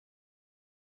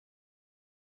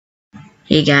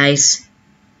Hey guys,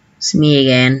 it's me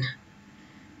again,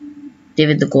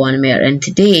 David the Go Animator, and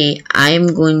today I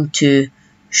am going to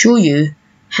show you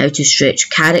how to stretch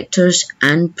characters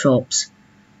and props.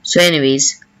 So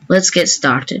anyways, let's get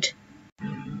started.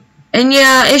 And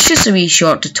yeah, it's just a wee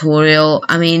short tutorial.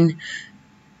 I mean,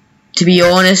 to be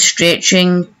honest,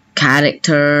 stretching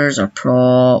characters or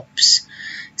props,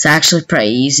 it's actually pretty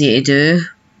easy to do.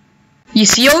 You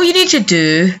see, all you need to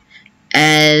do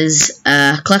is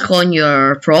click on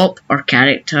your prop or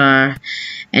character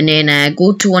and then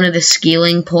go to one of the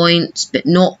scaling points, but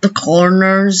not the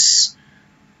corners,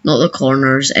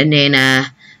 and then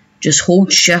just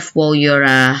hold shift while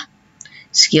you're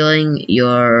scaling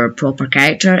your prop or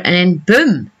character, and then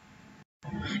boom,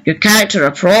 your character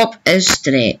or prop is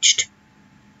stretched.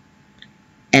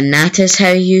 And that is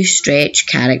how you stretch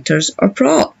characters or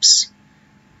props.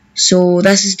 So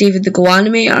this is David the Go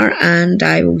Animator, and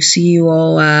I will see you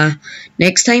all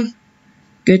next time.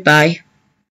 Goodbye.